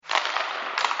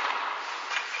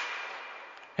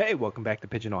Hey, welcome back to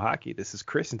Pigeonhole Hockey. This is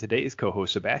Chris and today's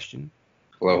co-host Sebastian.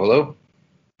 Hello, hello.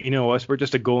 You know us, we're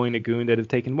just a goalie nagoon that have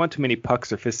taken one too many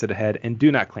pucks or fists to the head and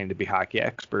do not claim to be hockey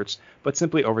experts, but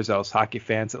simply overzealous hockey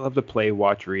fans that love to play,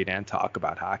 watch, read, and talk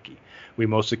about hockey. We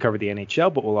mostly cover the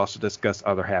NHL, but we'll also discuss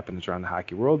other happenings around the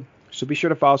hockey world. So be sure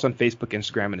to follow us on Facebook,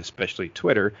 Instagram, and especially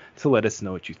Twitter to let us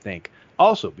know what you think.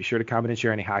 Also, be sure to comment and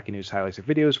share any hockey news, highlights, or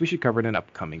videos we should cover in an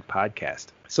upcoming podcast.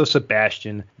 So,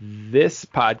 Sebastian, this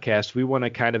podcast, we want to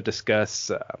kind of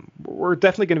discuss, we're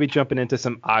definitely going to be jumping into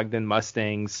some Ogden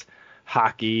Mustangs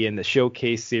hockey and the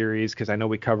showcase series, because I know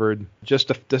we covered just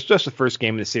the first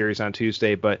game of the series on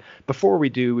Tuesday. But before we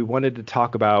do, we wanted to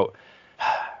talk about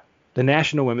the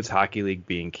National Women's Hockey League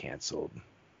being canceled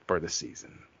for the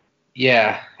season.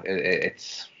 Yeah,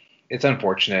 it's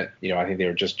unfortunate. I think they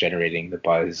were just generating the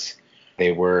buzz.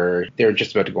 They were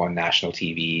just about to go on national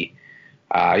TV.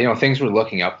 Things were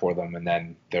looking up for them, and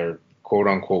then their quote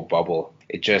unquote bubble,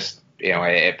 it just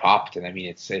it popped. And I mean,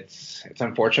 it's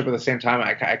unfortunate, but at the same time,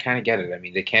 I kind of get it. I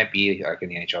mean, they can't be like in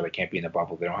the NHL. They can't be in a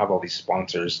bubble. They don't have all these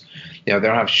sponsors. They don't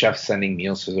have chefs sending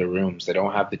meals to their rooms. They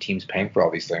don't have the teams paying for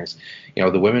all these things.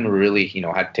 The women really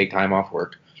had to take time off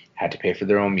work, had to pay for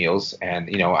their own meals. And,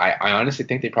 I honestly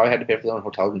think they probably had to pay for their own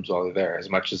hotel rooms while they're there, as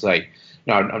much as I'm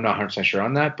not 100% sure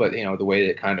on that, but, the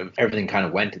way that everything kind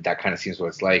of went, that kind of seems what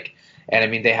it's like. And I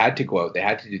mean, they had to go out, they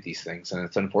had to do these things, and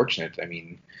it's unfortunate. I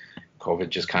mean, COVID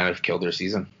just kind of killed their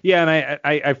season. Yeah, and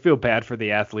I feel bad for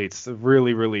the athletes.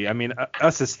 Really, really. I mean,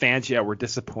 us as fans, yeah, we're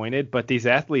disappointed, but these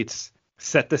athletes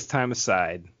set this time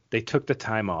aside. They took the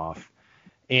time off,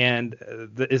 and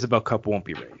the Isabel Cup won't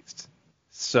be raised.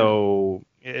 So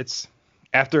it's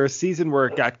after a season where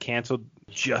it got canceled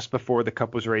just before the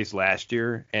cup was raised last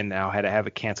year, and now had to have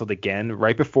it canceled again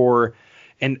right before.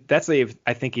 And that's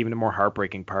I think even a more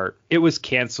heartbreaking part. It was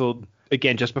canceled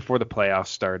again just before the playoffs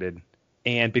started,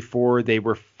 and before they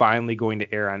were finally going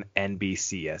to air on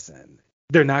NBCSN.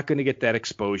 They're not going to get that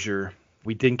exposure.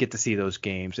 We didn't get to see those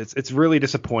games. It's really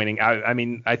disappointing. I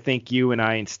mean, I think you and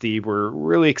I and Steve were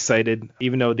really excited,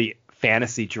 even though the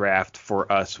fantasy draft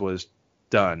for us was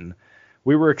done.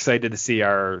 We were excited to see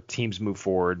our teams move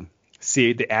forward,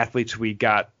 see the athletes we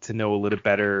got to know a little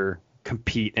better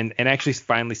compete, and actually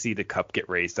finally see the cup get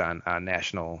raised on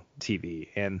national TV.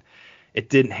 And it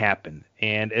didn't happen.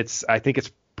 And I think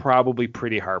it's probably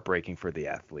pretty heartbreaking for the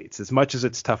athletes. As much as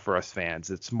it's tough for us fans,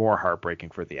 it's more heartbreaking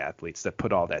for the athletes that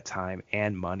put all that time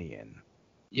and money in.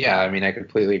 Yeah, I mean, I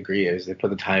completely agree. As they put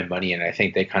the time and money in, I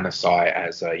think they kind of saw it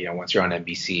as, once you're on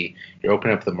NBC, you're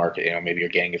opening up the market. Maybe you're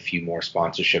getting a few more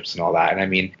sponsorships and all that. And I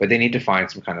mean, but they need to find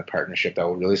some kind of partnership that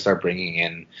will really start bringing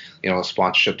in,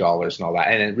 sponsorship dollars and all that.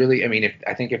 And it really, I mean,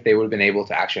 I think if they would have been able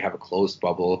to actually have a closed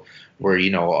bubble where,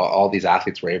 all these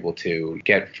athletes were able to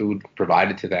get food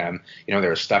provided to them, they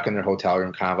were stuck in their hotel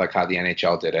room, kind of like how the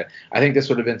NHL did it. I think this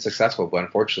would have been successful, but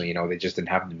unfortunately, they just didn't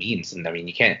have the means. And I mean,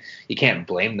 you can't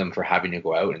blame them for having to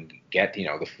go out and get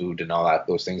the food and all that,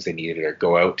 those things they needed, or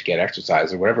go out to get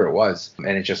exercise or whatever it was.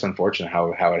 And it's just unfortunate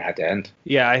how it had to end.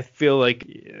 Yeah, I feel like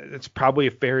it's probably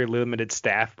a very limited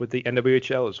staff with the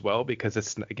NWHL as well, because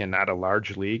it's, again, not a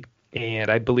large league.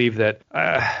 And I believe that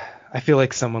I feel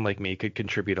like someone like me could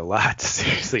contribute a lot.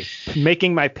 Seriously,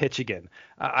 making my pitch again.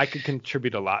 I could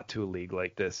contribute a lot to a league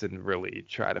like this and really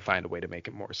try to find a way to make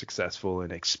it more successful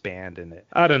and expand in it.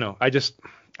 I don't know.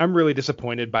 I'm really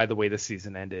disappointed by the way the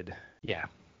season ended. Yeah.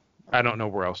 I don't know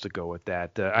where else to go with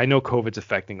that. I know COVID's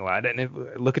affecting a lot,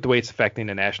 and look at the way it's affecting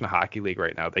the National Hockey League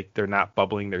right now. They're not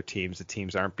bubbling their teams. The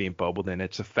teams aren't being bubbled, and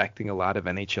it's affecting a lot of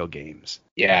NHL games.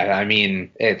 Yeah, I mean,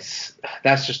 that's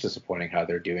just disappointing how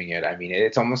they're doing it. I mean,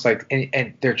 it's almost like,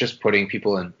 and they're just putting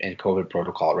people in COVID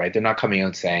protocol, right? They're not coming out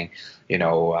and saying, I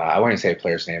won't even say a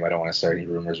player's name. I don't want to start any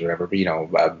rumors or whatever,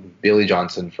 but Billy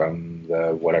Johnson from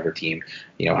the whatever team,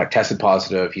 had tested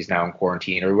positive. He's now in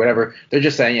quarantine or whatever. They're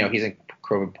just saying, he's in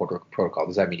COVID protocol.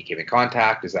 Does that mean he came in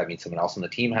contact? Does that mean someone else on the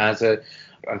team has it?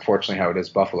 Unfortunately, how it is,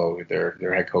 Buffalo,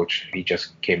 their head coach, they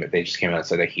just came out and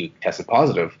said that he tested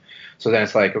positive. So then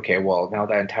it's like, okay, well, now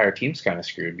that entire team's kind of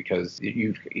screwed, because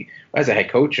you, as a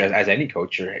head coach, as any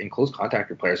coach, you're in close contact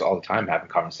with players all the time, having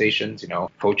conversations,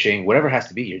 coaching, whatever it has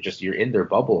to be. You're in their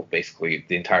bubble basically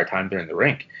the entire time they're in the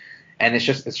rink, and it's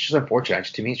just unfortunate.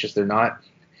 To me, it's just they're not.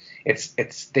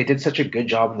 They did such a good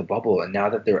job in the bubble, and now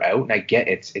that they're out, and I get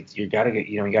you gotta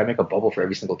make a bubble for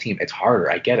every single team. It's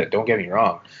harder. I get it. Don't get me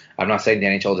wrong. I'm not saying the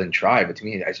NHL didn't try, but to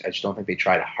me, I just don't think they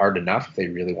tried hard enough if they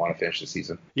really want to finish the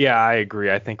season. Yeah, I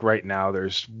agree. I think right now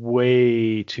there's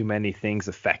way too many things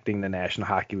affecting the National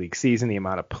Hockey League season, the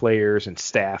amount of players and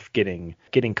staff getting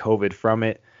COVID from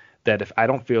it, that if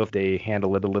they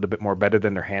handle it a little bit more better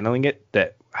than they're handling it,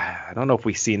 that I don't know if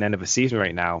we see an end of a season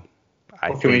right now. I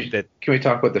Well, think that can we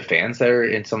talk about the fans that are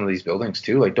in some of these buildings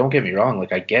too? Like, don't get me wrong,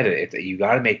 like I get it. You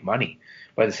got to make money,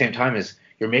 but at the same time, is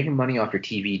you're making money off your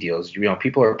TV deals.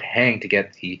 People are paying to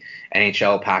get the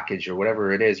NHL package or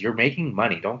whatever it is. You're making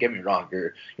money. Don't get me wrong.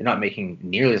 You're not making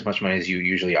nearly as much money as you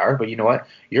usually are, but you know what?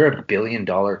 You're a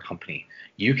billion-dollar company.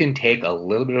 You can take a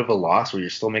little bit of a loss where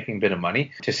you're still making a bit of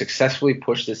money to successfully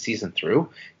push this season through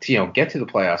to, get to the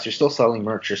playoffs. You're still selling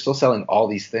merch. You're still selling all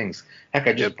these things. Heck,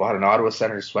 I just bought an Ottawa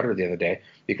Senators sweater the other day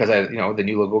because the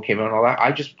new logo came out and all that.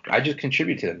 I just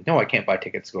contributed to them. No, I can't buy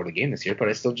tickets to go to the game this year, but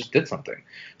I still just did something.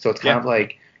 So it's kind of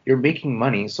like you're making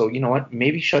money. So you know what?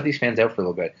 Maybe shut these fans out for a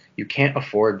little bit. You can't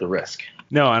afford the risk.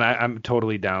 No, and I'm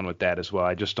totally down with that as well.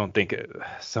 I just don't think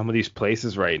some of these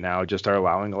places right now just are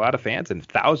allowing a lot of fans and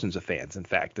thousands of fans, in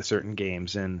fact, to certain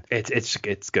games, and it's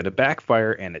going to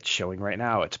backfire, and it's showing right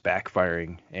now. It's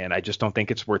backfiring, and I just don't think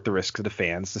it's worth the risk to the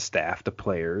fans, the staff, the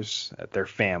players, their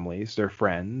families, their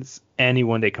friends,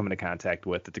 anyone they come into contact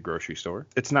with at the grocery store.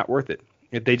 It's not worth it.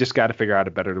 They just got to figure out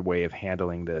a better way of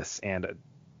handling this, and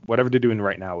whatever they're doing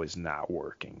right now is not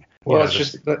working. Well,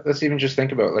 let's even just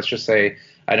think about, let's just say,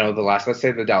 let's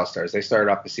say the Dallas Stars, they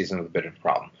started off the season with a bit of a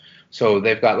problem. So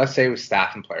they've got, let's say with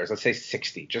staff and players, let's say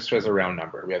 60, just as a round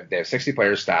number. They have 60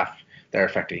 players, staff that are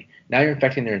affecting. Now you're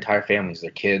infecting their entire families,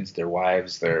 their kids, their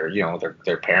wives, their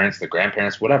parents, their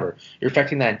grandparents, whatever. You're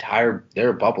affecting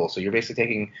their bubble. So you're basically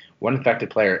taking one infected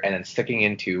player and then sticking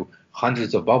into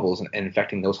hundreds of bubbles and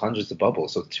infecting those hundreds of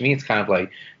bubbles. So to me, it's kind of like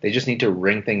they just need to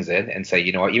ring things in and say,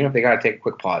 you know what, even if they got to take a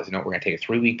quick pause, we're going to take a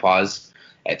 3-week pause.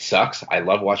 It sucks. I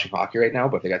love watching hockey right now,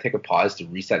 but if they got to take a pause to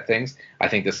reset things, I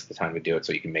think this is the time to do it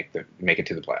so you can make it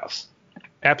to the playoffs.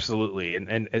 Absolutely,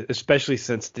 and especially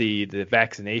since the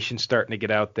vaccination's starting to get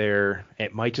out there,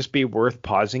 it might just be worth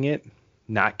pausing it,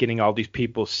 not getting all these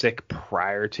people sick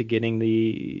prior to getting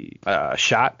the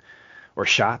shot or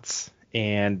shots,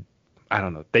 and I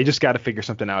don't know. They just got to figure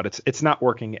something out. It's not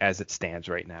working as it stands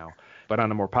right now. But on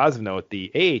a more positive note,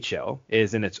 the AHL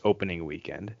is in its opening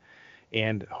weekend,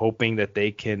 and hoping that they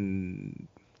can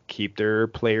keep their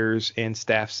players and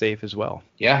staff safe as well.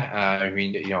 Yeah,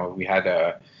 we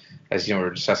had as we were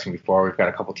discussing before, we've got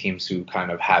a couple teams who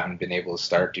kind of haven't been able to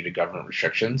start due to government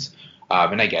restrictions.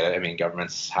 And I get it. I mean,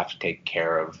 governments have to take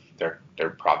care of their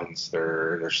province,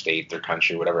 their state, their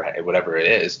country, whatever it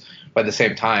is. But at the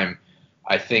same time,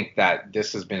 I think that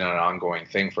this has been an ongoing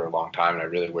thing for a long time, and I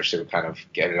really wish they would kind of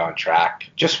get it on track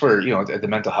just for, the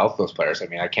mental health of those players. I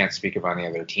mean, I can't speak of any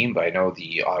other team, but I know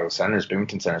the Ottawa Senators,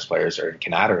 Binghamton Senators players are in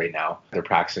Canada right now. They're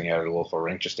practicing at a local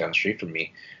rink just down the street from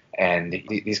me. And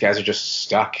these guys are just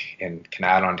stuck in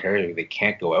Canada, Ontario. They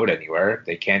can't go out anywhere.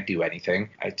 They can't do anything.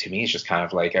 To me, it's just kind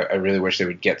of like I really wish they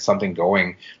would get something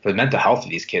going for the mental health of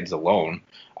these kids alone.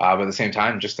 But at the same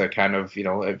time, just to kind of,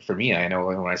 for me, I know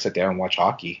when I sit down and watch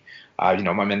hockey,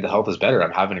 my mental health is better.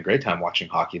 I'm having a great time watching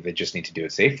hockey. They just need to do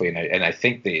it safely. And I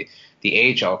think the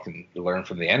AHL can learn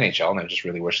from the NHL, and I just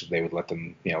really wish that they would let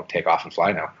them, take off and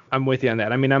fly now. I'm with you on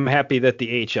that. I mean, I'm happy that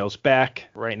the AHL's back.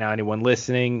 Right now, anyone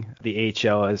listening, the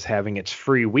AHL is having its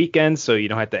free weekend, so you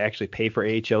don't have to actually pay for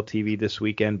AHL TV this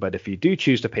weekend. But if you do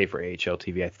choose to pay for AHL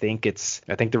TV, I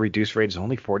think the reduced rate is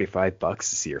only $45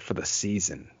 this year for the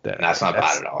season. That's not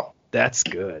bad at all. That's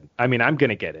good. I mean, I'm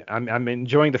going to get it. I'm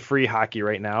enjoying the free hockey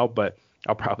right now, but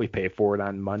I'll probably pay for it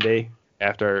on Monday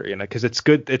after, because it's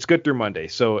good through Monday.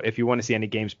 So if you want to see any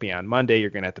games beyond Monday, you're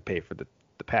going to have to pay for the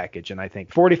package. And I think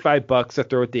 $45 I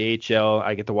throw at the AHL.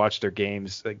 I get to watch their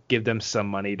games, give them some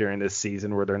money during this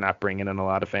season where they're not bringing in a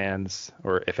lot of fans,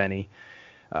 or if any.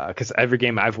 Because every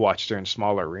game I've watched are in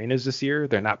smaller arenas this year.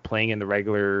 They're not playing in the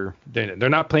regular. They're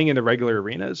not playing in the regular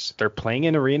arenas. They're playing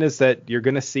in arenas that you're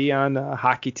going to see on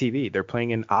hockey TV. They're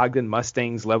playing in Ogden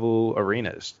Mustangs level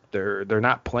arenas. They're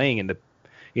not playing in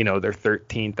their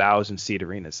 13,000 seat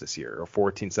arenas this year, or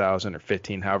 14,000 or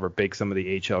 15, however big some of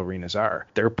the AHL arenas are.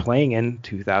 They're playing in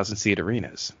 2,000 seat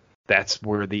arenas. That's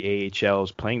where the AHL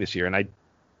is playing this year, and I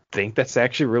think that's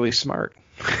actually really smart.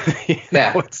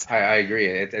 I agree.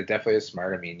 It definitely is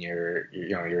smart. I mean,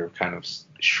 you're kind of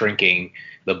shrinking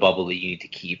the bubble that you need to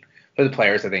keep. For the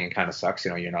players, I think it kind of sucks.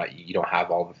 You don't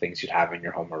have all the things you'd have in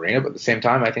your home arena. But at the same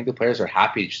time, I think the players are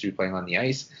happy just to be playing on the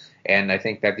ice. And I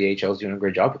think that the AHL is doing a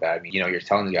great job with that. I mean, you're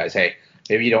telling the guys, hey,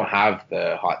 maybe you don't have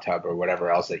the hot tub or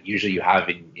whatever else that usually you have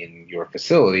in your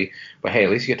facility, but hey, at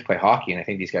least you get to play hockey. And I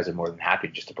think these guys are more than happy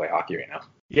just to play hockey right now.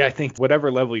 Yeah, I think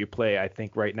whatever level you play, I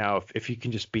think right now, if you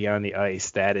can just be on the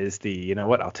ice, that is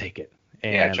I'll take it.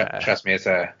 And, trust me,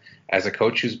 as a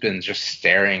coach who's been just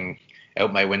staring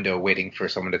out my window waiting for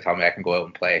someone to tell me I can go out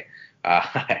and play,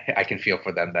 I can feel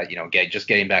for them that, just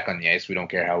getting back on the ice. We don't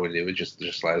care how we do it.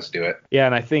 Just let us do it. Yeah,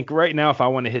 and I think right now, if I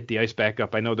want to hit the ice back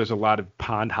up, I know there's a lot of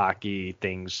pond hockey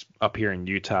things up here in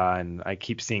Utah, and I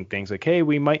keep seeing things like, hey,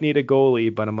 we might need a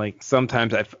goalie, but I'm like,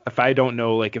 sometimes if I don't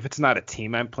know, like if it's not a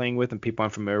team I'm playing with and people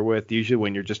I'm familiar with, usually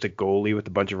when you're just a goalie with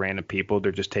a bunch of random people,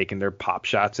 they're just taking their pop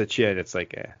shots at you, and it's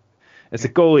like, as a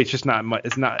goalie, it's just not much.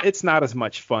 It's not as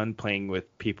much fun playing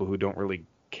with people who don't really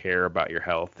care about your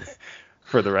health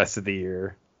for the rest of the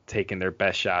year, taking their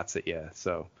best shots at you.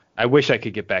 So I wish I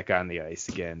could get back on the ice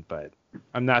again, but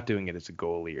I'm not doing it as a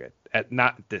goalie at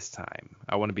not this time.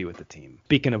 I want to be with the team.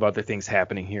 Speaking of other things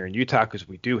happening here in Utah, because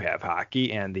we do have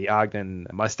hockey, and the Ogden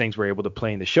Mustangs were able to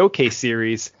play in the Showcase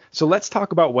Series. So let's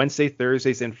talk about Wednesday,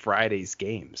 Thursdays, and Fridays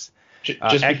games.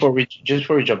 Before we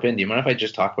jump in, do you mind if I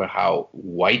just talk about how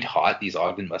white hot these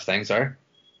Ogden Mustangs are?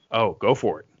 Oh, go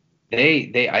for it.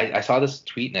 I saw this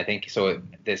tweet, and I think so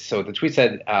the tweet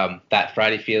said that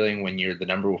Friday feeling when you're the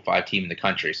number 5 team in the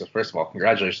country. So first of all,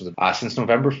 congratulations. Since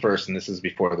November 1st, and this is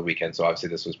before the weekend, so obviously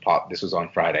this was on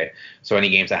Friday. So any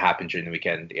games that happen during the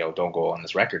weekend, don't go on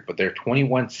this record. But they're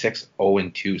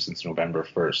 21-6-0-2 since November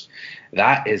 1st.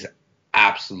 That is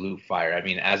absolute fire. I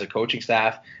mean, as a coaching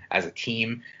staff, as a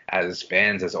team, as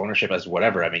fans, as ownership, as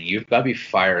whatever, I mean, you've got to be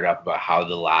fired up about how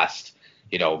the last,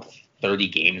 30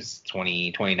 games,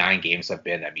 29 games have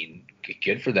been. I mean,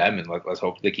 good for them, and let's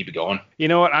hope they keep it going. You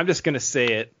know what? I'm just going to say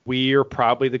it. We're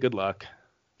probably the good luck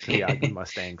to the Ogden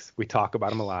Mustangs. We talk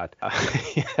about them a lot.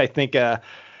 I think I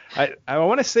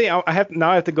want to say I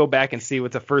have to go back and see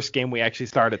what the first game we actually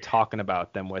started talking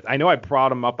about them with. I know I brought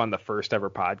them up on the first ever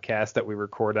podcast that we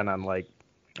recorded on like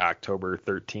October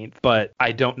 13th, but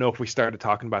I don't know if we started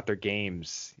talking about their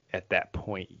games at that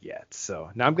point yet. So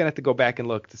now I'm gonna have to go back and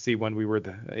look to see when we were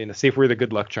see if we were the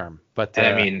good luck charm. But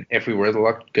I mean, if we were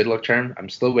the good luck charm, I'm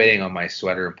still waiting on my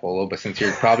sweater and polo. But since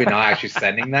you're probably not actually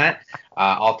sending that,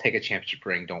 I'll take a championship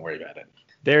ring. Don't worry about it.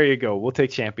 There you go. We'll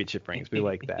take championship rings. We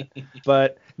like that.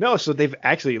 But no, so they've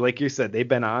actually, like you said, they've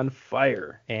been on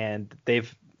fire, and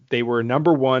they were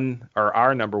number one, or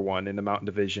are number one in the Mountain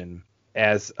Division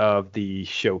as of the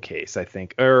Showcase, I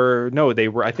think. Or no,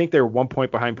 I think they were 1 point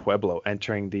behind Pueblo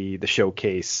entering the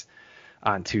Showcase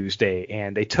on Tuesday,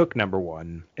 and they took number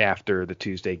one after the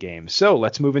Tuesday game. So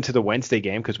let's move into the Wednesday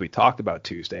game, because we talked about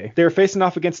Tuesday. They were facing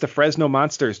off against the Fresno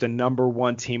Monsters, the number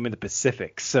one team in the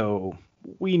Pacific. So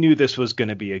we knew this was going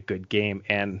to be a good game,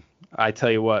 and I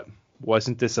tell you what,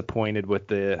 wasn't disappointed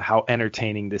with how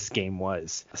entertaining this game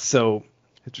was. So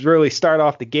to really start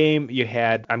off the game, you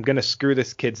had, I'm going to screw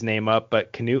this kid's name up,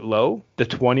 but Canute Lowe, the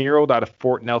 20-year-old out of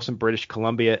Fort Nelson, British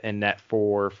Columbia, in net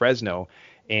for Fresno,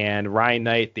 and Ryan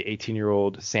Knight, the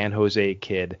 18-year-old San Jose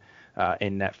kid,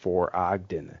 in net for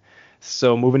Ogden.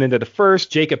 So moving into the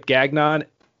first, Jacob Gagnon,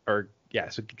 and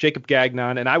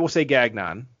I will say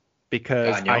Gagnon,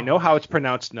 because Gagnon. I know how it's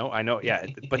pronounced. No, I know, yeah,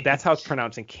 but that's how it's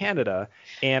pronounced in Canada.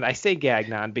 And I say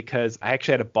Gagnon because I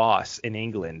actually had a boss in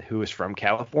England who was from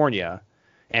California,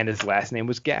 and his last name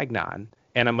was Gagnon.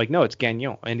 And I'm like, no, it's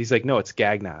Gagnon. And he's like, no, it's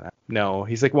Gagnon. No.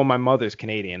 He's like, well, my mother's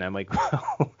Canadian. I'm like,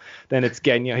 well, then it's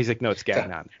Gagnon. He's like, no, it's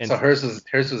Gagnon. So hers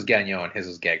was Gagnon and his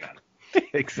was Gagnon.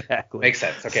 Exactly. Makes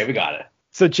sense. Okay, we got it.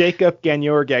 So Jacob Gagnon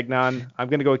or Gagnon, I'm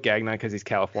going to go with Gagnon because he's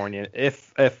Californian.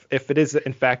 If it is,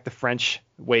 in fact, the French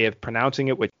way of pronouncing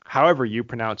it, which however you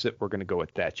pronounce it, we're going to go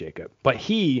with that, Jacob. But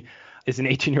he is an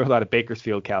 18-year-old out of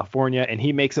Bakersfield, California, and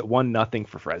he makes it 1-0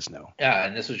 for Fresno. Yeah,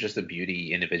 and this was just a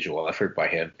beauty individual effort by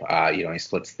him. He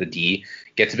splits the D,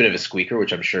 gets a bit of a squeaker,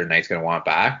 which I'm sure Knight's going to want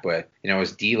back, but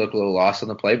his D looked a little lost on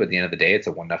the play, but at the end of the day, it's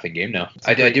a 1-0 game now.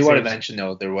 I do want to mention,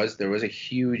 though, there was a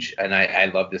huge, and I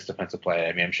love this defensive play.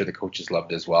 I mean, I'm sure the coaches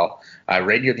loved it as well.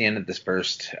 Right near the end of this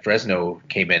burst, Fresno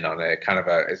came in on a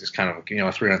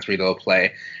 3-on-3 little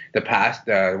play. The pass,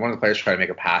 one of the players tried to make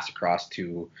a pass across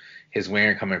to his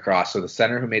winger coming across. So the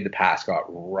center who made the pass got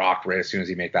rocked right as soon as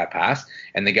he made that pass.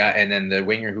 And then the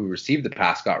winger who received the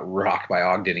pass got rocked by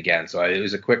Ogden again. So it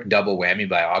was a quick double whammy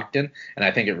by Ogden. And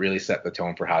I think it really set the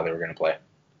tone for how they were going to play.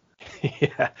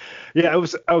 Yeah, it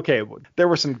was okay. There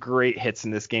were some great hits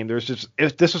in this game.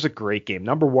 This was a great game.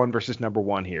 Number one versus number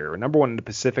one here. Or number one in the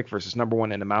Pacific versus number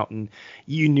one in the Mountain.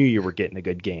 You knew you were getting a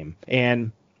good game.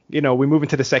 And, we move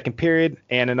into the second period.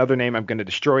 And another name I'm going to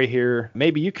destroy here.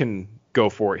 Maybe you can go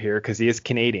for it here because he is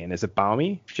Canadian. Is it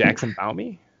Baumy? Jackson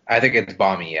Baumy? I think it's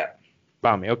Baumy, yeah.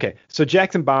 Baumy, okay. So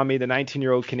Jackson Baumy, the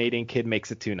 19-year-old Canadian kid, makes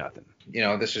it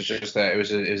 2-0. This is just it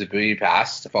was a beauty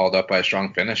pass followed up by a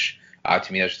strong finish.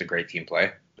 To me, that's just a great team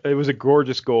play. It was a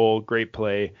gorgeous goal, great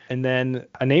play. And then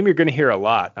a name you're going to hear a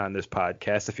lot on this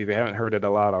podcast, if you haven't heard it a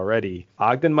lot already,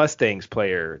 Ogden Mustangs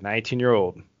player,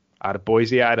 19-year-old out of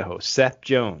Boise, Idaho, Seth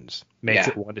Jones, makes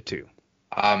it 1-2.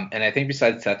 And I think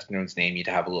besides Seth Jones' name, you'd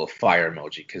have a little fire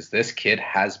emoji because this kid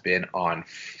has been on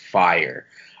fire.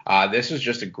 This was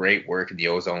just a great work in the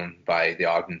O-zone by the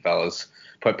Ogden fellas.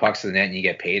 Put pucks to the net and you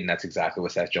get paid, and that's exactly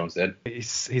what Seth Jones did.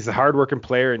 He's a hard-working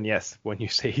player, and yes, when you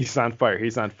say he's on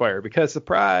fire because,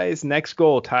 surprise, next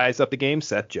goal ties up the game,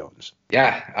 Seth Jones.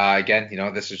 Yeah, again,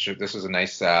 this was a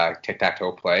nice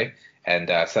tic-tac-toe play, and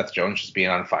Seth Jones just being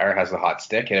on fire, has a hot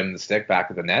stick, hit him in the stick, back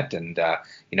of the net, and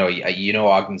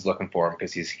Ogden's looking for him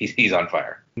because he's on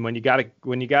fire. And when you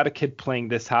got a kid playing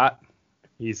this hot,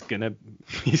 he's gonna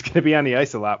be on the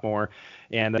ice a lot more,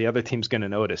 and the other team's gonna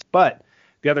notice. But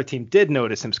the other team did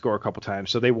notice him score a couple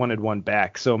times, so they wanted one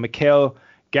back. So Mikhail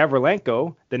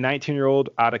Gavrilenko, the 19-year-old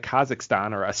out of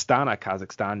Kazakhstan, or Astana,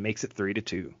 Kazakhstan, makes it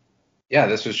 3-2. Yeah,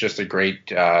 this was just great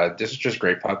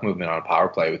puck movement on a power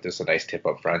play with a nice tip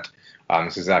up front.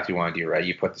 This is exactly what you want to do, right?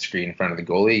 You put the screen in front of the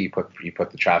goalie, you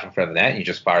put the trap in front of the net, and you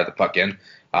just fire the puck in.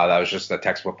 That was just a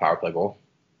textbook power play goal.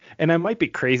 And I might be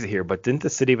crazy here, but didn't the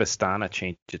city of Astana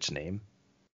change its name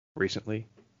recently?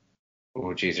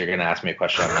 Oh, geez, you're going to ask me a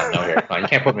question I don't know here. You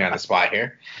can't put me on the spot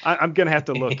here. I'm going to have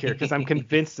to look here because I'm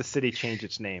convinced the city changed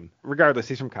its name. Regardless,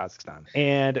 he's from Kazakhstan.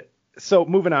 And so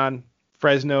moving on,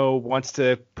 Fresno wants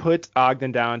to put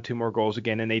Ogden down 2 more goals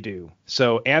again, and they do.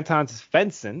 So Anton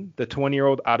Svensson, the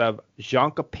 20-year-old out of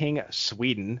Jönköping,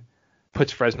 Sweden,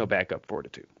 puts Fresno back up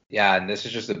 4-2. Yeah, and this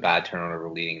is just a bad turnover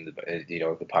leading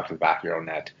the puck to the back of your own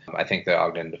net. I think the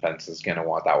Ogden defense is going to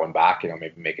want that one back,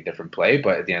 maybe make a different play,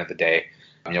 but at the end of the day,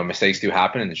 mistakes do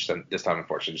happen, and this time,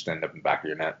 unfortunately, just ended up in the back of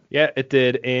your net. Yeah, it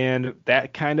did, and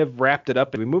that kind of wrapped it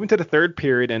up. We move into the third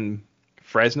period, and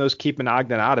Fresno's keeping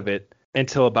Ogden out of it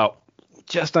until about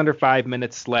just under 5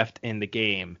 minutes left in the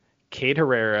game. Cade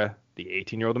Herrera, the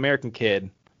 18-year-old American kid,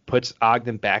 puts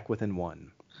Ogden back within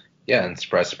 1. Yeah, and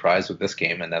surprise, with this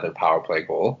game, another power play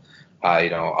goal.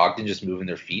 Ogden just moving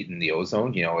their feet in the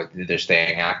O-zone. They're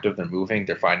staying active, they're moving,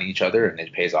 they're finding each other, and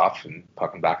it pays off and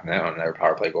pucking back in the net on another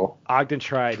power play goal. Ogden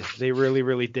tried. They really,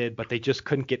 really did, but they just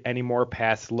couldn't get any more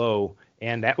past Lowe,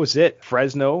 and that was it.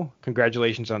 Fresno,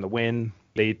 congratulations on the win.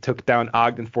 They took down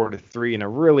Ogden 4-3 in a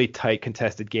really tight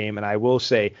contested game, and I will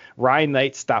say Ryan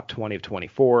Knight stopped 20 of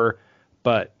 24,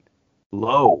 but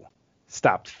Lowe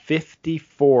stopped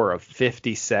 54 of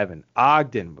 57.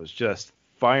 Ogden was just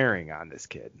firing on this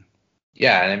kid.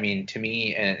 Yeah, and I mean, to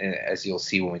me, and as you'll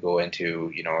see when we go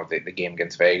into, the game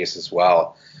against Vegas as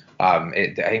well,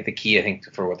 I think the key,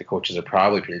 for what the coaches are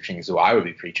probably preaching is what I would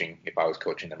be preaching if I was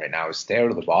coaching them right now is stay out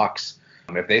of the box.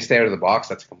 If they stay out of the box,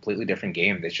 that's a completely different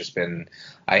game. There's just been,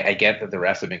 I get that the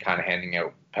refs have been kind of handing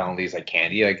out penalties like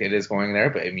candy, like it is going there,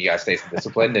 but you gotta stay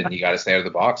disciplined and you gotta stay out of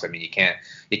the box. I mean, you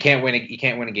can't win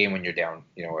a game when you're down,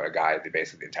 a guy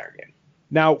basically the entire game.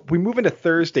 Now we move into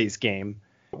Thursday's game.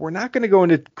 We're not going to go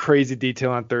into crazy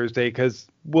detail on Thursday because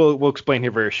we'll explain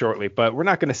here very shortly, but we're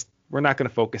not going to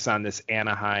focus on this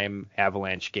Anaheim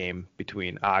Avalanche game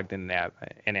between Ogden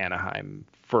and Anaheim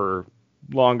for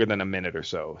longer than a minute or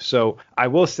so. So I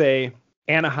will say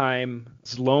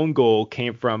Anaheim's lone goal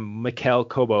came from Mikel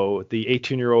Cobo, the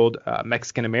 18-year-old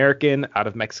Mexican-American out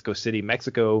of Mexico City,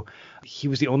 Mexico. He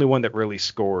was the only one that really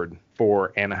scored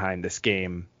for Anaheim this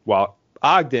game, while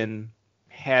Ogden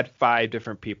had 5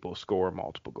 different people score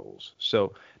multiple goals.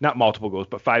 So not multiple goals,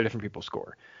 but 5 different people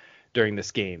score during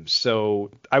this game. So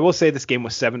I will say this game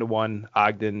was 7-1.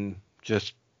 Ogden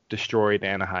just destroyed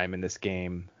Anaheim in this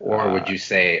game. Or would you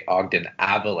say Ogden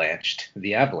avalanched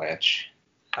the Avalanche?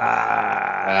 There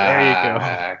you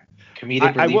go.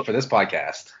 Comedic relief for this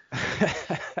podcast.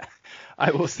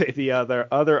 I will say the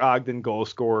other Ogden goal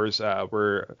scorers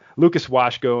were Lucas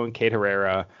Washko and Cade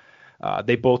Herrera.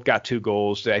 They both got 2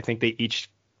 goals. I think they each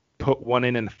put one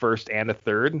in the first and the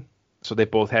third. So they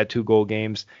both had 2 goal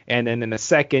games. And then in the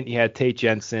second, you had Tate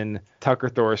Jensen, Tucker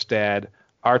Thorstad,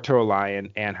 Arturo Lyon,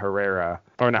 and Herrera.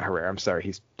 Or not Herrera, I'm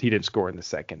sorry. He didn't score in the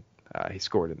second. He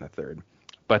scored in the third.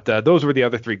 But those were the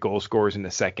other 3 goal scorers in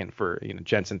the second for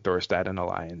Jensen, Thorstad, and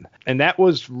Lyon. And that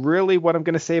was really what I'm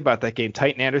going to say about that game.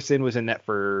 Titan Anderson was in net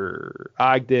for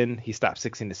Ogden. He stopped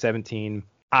 16-17.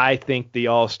 I think the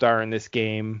all-star in this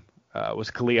game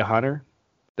was Kalia Hunter,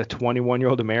 the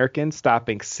 21-year-old American,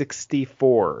 stopping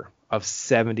 64 of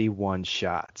 71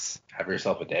 shots. Have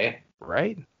yourself a day.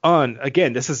 Right?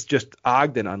 Again, this is just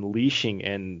Ogden unleashing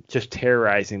and just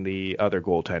terrorizing the other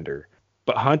goaltender.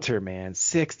 But Hunter, man,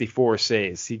 64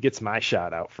 saves. He gets my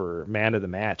shout out for man of the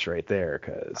match right there.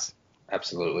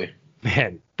 Absolutely.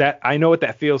 Man, that I know what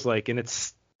that feels like, and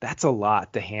that's a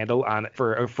lot to handle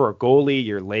for a goalie.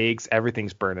 Your legs,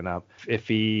 everything's burning up. If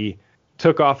he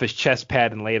took off his chest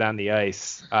pad and laid on the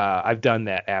ice, I've done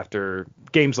that after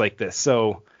games like this.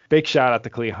 So big shout out to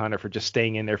Clea Hunter for just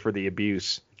staying in there for the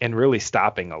abuse and really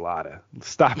stopping a lot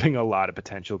of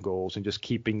potential goals and just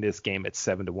keeping this game at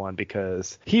 7-1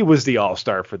 because he was the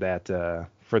all-star for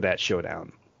that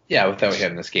showdown. Yeah, without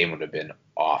him, this game would have been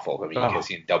awful. I mean, you could have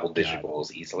seen double-digit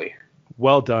goals easily.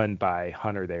 Well done by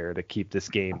Hunter there to keep this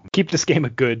game a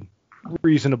good,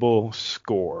 reasonable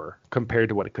score compared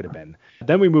to what it could have been.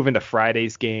 Then we move into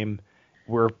Friday's game.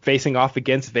 We're facing off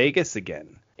against Vegas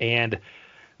again, and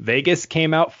Vegas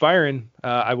came out firing.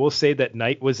 I will say that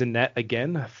Knight was in net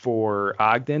again for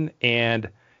Ogden, and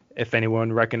if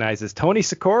anyone recognizes Tony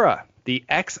Sikora, the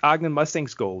ex-Ogden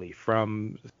Mustangs goalie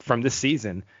from this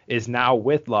season, is now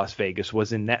with Las Vegas,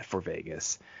 was in net for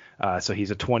Vegas. So he's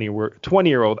a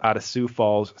 20-year-old out of Sioux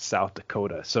Falls, South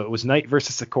Dakota. So it was Knight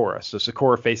versus Sikora. So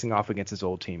Sikora facing off against his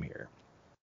old team here.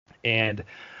 And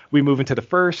we move into the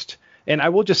first. And I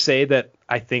will just say that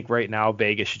I think right now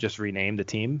Vegas should just rename the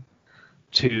team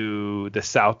to the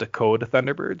South Dakota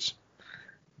Thunderbirds,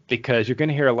 because you're going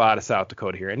to hear a lot of South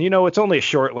Dakota here. And, it's only a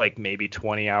short, like maybe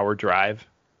 20-hour drive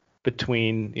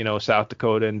between, South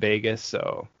Dakota and Vegas.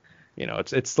 So,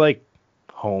 it's like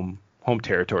home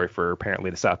territory for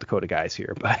apparently the South Dakota guys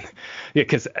here. But yeah,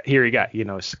 because here you got,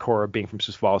 Sikora being from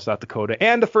Sioux Falls, South Dakota,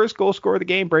 and the first goal scorer of the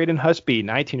game, Braden Husby,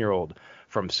 19-year-old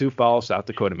from Sioux Falls, South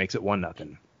Dakota, makes it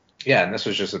 1-0. Yeah, and this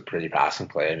was just a pretty passing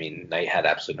play. I mean, Knight had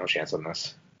absolutely no chance on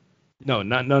this. No,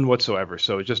 none whatsoever.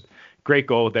 So just great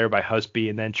goal there by Husby.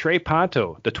 And then Trey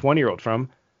Ponto, the 20-year-old from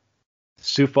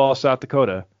Sioux Falls, South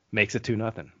Dakota, makes it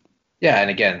 2-0. Yeah, and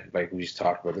again, like we just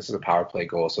talked about, this is a power play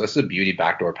goal. So this is a beauty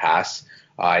backdoor pass.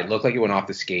 It looked like it went off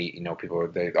the skate.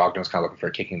 Ogden was kind of looking for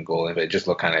a kicking goal in, but it just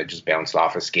looked kind of just bounced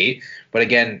off a skate. But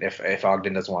again, if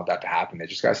Ogden doesn't want that to happen, they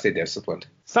just got to stay disciplined.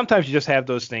 Sometimes you just have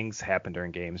those things happen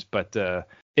during games, but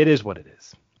it is what it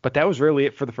is. But that was really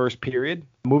it for the first period.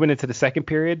 Moving into the second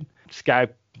period, this guy,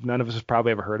 none of us has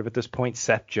probably ever heard of at this point,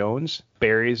 Seth Jones,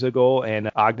 buries a goal, and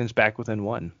Ogden's back within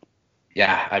one.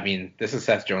 Yeah, I mean, this is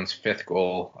Seth Jones' fifth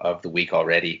goal of the week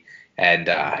already. And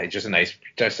just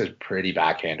a pretty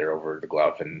backhander over the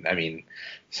glove. And, I mean,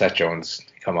 Seth Jones,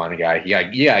 come on, guy.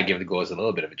 Yeah, give the goals a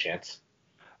little bit of a chance.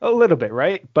 A little bit,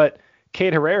 right? But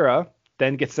Cade Herrera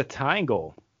then gets the tying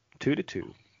goal,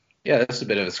 2-2. Yeah, this is a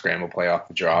bit of a scramble play off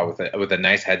the draw with a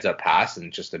nice heads-up pass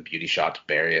and just a beauty shot to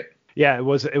bury it. Yeah, it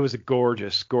was a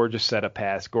gorgeous setup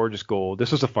pass, gorgeous goal.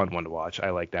 This was a fun one to watch.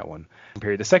 I like that one.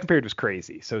 The second period was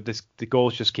crazy. So the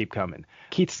goals just keep coming.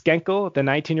 Keith Skenkel, the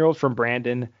 19-year-old from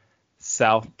Brandon,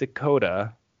 South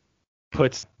Dakota,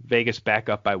 puts Vegas back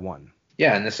up by 1.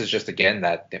 Yeah, and this is just, again,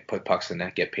 that they put pucks in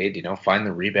net, get paid, find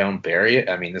the rebound, bury it.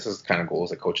 I mean, this is the kind of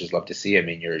goals that coaches love to see. I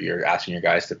mean, you're asking your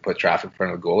guys to put traffic in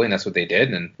front of the goalie, and that's what they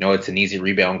did. And, it's an easy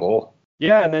rebound goal.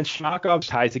 Yeah, and then Shmakov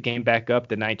ties the game back up,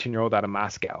 the 19-year-old out of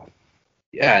Moscow.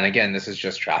 Yeah, and again, this is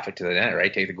just traffic to the net,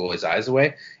 right? Take the goalie's eyes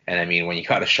away. And, I mean, when you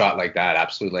got a shot like that,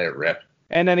 absolutely let it rip.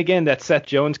 And then, again, that Seth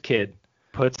Jones kid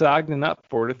puts Ogden up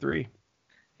 4-3.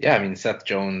 Yeah, I mean, Seth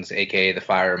Jones, a.k.a. the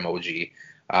fire emoji,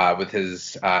 with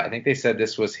his, I think they said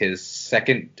this was his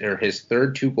second or his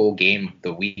third 2-goal game of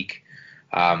the week.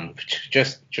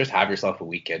 Just have yourself a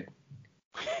week, kid.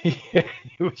 Yeah,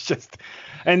 it was just,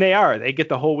 and they get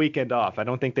the whole weekend off. I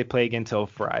don't think they play again until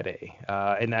Friday.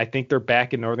 And I think they're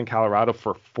back in Northern Colorado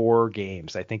for 4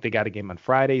 games. I think they got a game on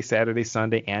Friday, Saturday,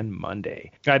 Sunday, and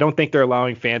Monday. I don't think they're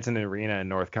allowing fans in the arena in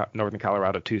Northern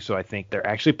Colorado too. So I think they're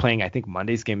actually playing, I think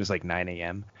Monday's game is like 9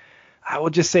 a.m. I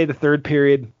will just say the third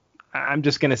period, I'm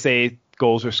just going to say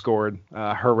goals are scored.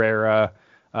 Herrera,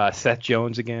 Seth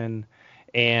Jones again,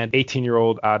 and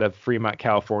 18-year-old out of Fremont,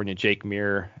 California, Jake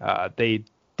Muir.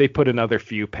 They put another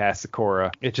few past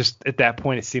Sikora. It just, at that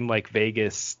point, it seemed like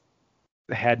Vegas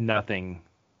had nothing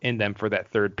in them for that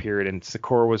third period, and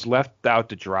Sikora was left out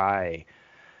to dry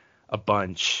a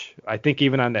bunch. I think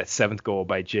even on that 7th goal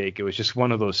by Jake, it was just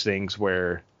one of those things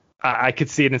where I could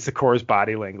see it in Sikora's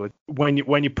body language. When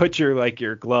you put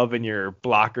your glove and your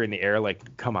blocker in the air,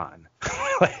 like, come on.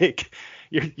 Like,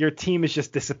 your team has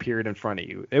just disappeared in front of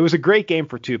you. It was a great game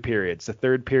for 2 periods. The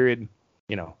third period,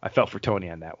 I felt for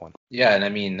Tony on that one. Yeah, and I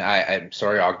mean, I'm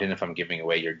sorry, Ogden, if I'm giving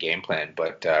away your game plan,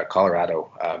 but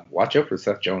Colorado, watch out for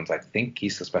Seth Jones. I think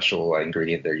he's the special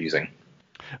ingredient they're using.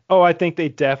 Oh, I think they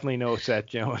definitely know Seth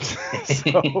Jones.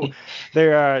 So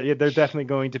they're definitely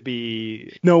going to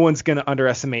be. No one's going to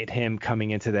underestimate him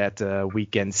coming into that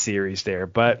weekend series there.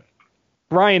 But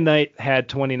Ryan Knight had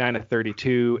 29 of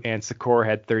 32, and Sikora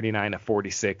had 39 of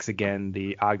 46. Again,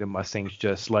 the Ogden Mustangs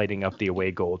just lighting up the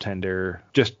away goaltender.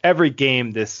 Just every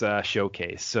game this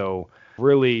showcase. So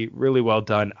really, really well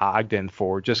done, Ogden,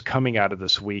 for just coming out of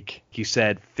this week. You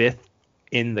said 5th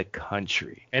in the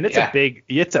country. And it's the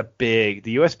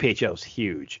USPHL is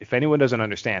huge. If anyone doesn't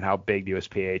understand how big the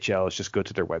USPHL is, just go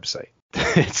to their website.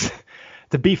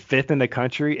 To be fifth in the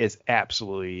country is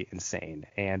absolutely insane.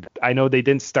 And I know they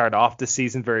didn't start off the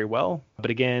season very well,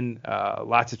 but again,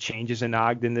 lots of changes in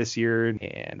Ogden this year,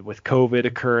 and with COVID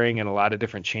occurring and a lot of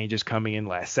different changes coming in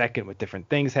last second with different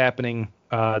things happening,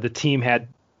 the team had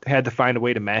to find a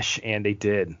way to mesh, and they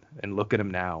did. And look at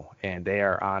them now, and they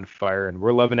are on fire, and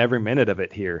we're loving every minute of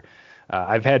it here.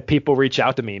 I've had people reach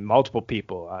out to me, multiple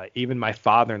people. Even my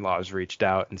father-in-law has reached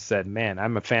out and said, man,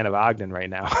 I'm a fan of Ogden right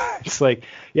now. It's like,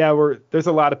 yeah, there's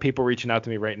a lot of people reaching out to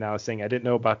me right now saying, I didn't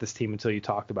know about this team until you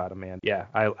talked about them, man. Yeah,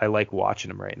 I like watching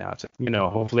them right now. So,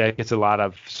 hopefully that gets a lot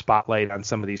of spotlight on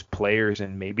some of these players,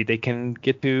 and maybe they can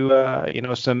get to,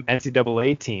 some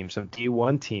NCAA teams, some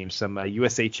D1 teams, some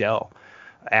USHL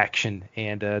action.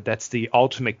 And that's the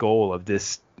ultimate goal of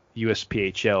this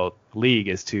USPHL league,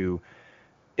 is to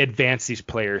advance these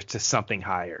players to something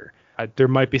higher. There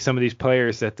might be some of these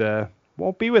players that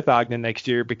won't be with Ogden next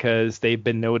year because they've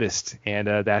been noticed, and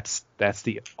that's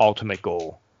the ultimate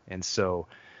goal. And so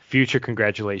future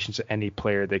congratulations to any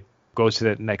player that goes to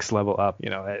the next level up.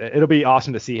 It'll be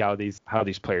awesome to see how these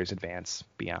players advance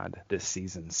beyond this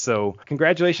season. So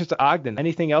congratulations to Ogden.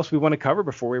 Anything else we want to cover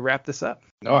before we wrap this up?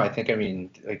 No, I think,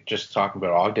 just talking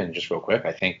about Ogden just real quick,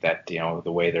 I think that,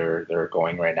 the way they're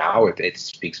going right now, it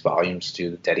speaks volumes to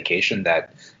the dedication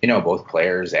that, both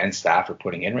players and staff are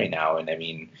putting in right now. And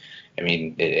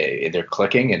they're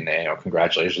clicking, and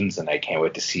congratulations, and I can't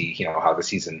wait to see how the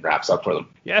season wraps up for them.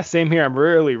 Yeah, same here. I'm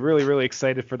really, really, really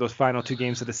excited for those final 2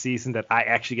 games of the season that I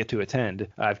actually get to attend.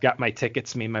 I've got my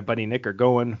tickets. Me and my buddy Nick are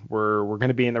going. We're going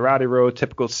to be in the Rowdy Road,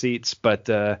 typical seats, but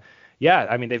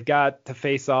they've got to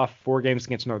face off 4 games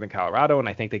against Northern Colorado, and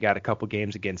I think they got a couple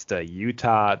games against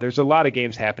Utah. There's a lot of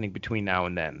games happening between now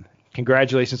and then.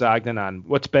 Congratulations, Ogden, on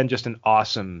what's been just an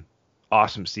awesome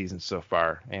season so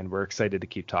far, and we're excited to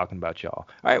keep talking about y'all. All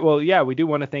right, well, yeah, we do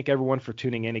want to thank everyone for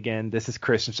tuning in again. This is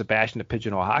Chris and Sebastian of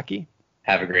Pigeonhole Hockey.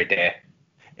 Have a great day.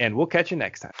 And we'll catch you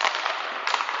next time.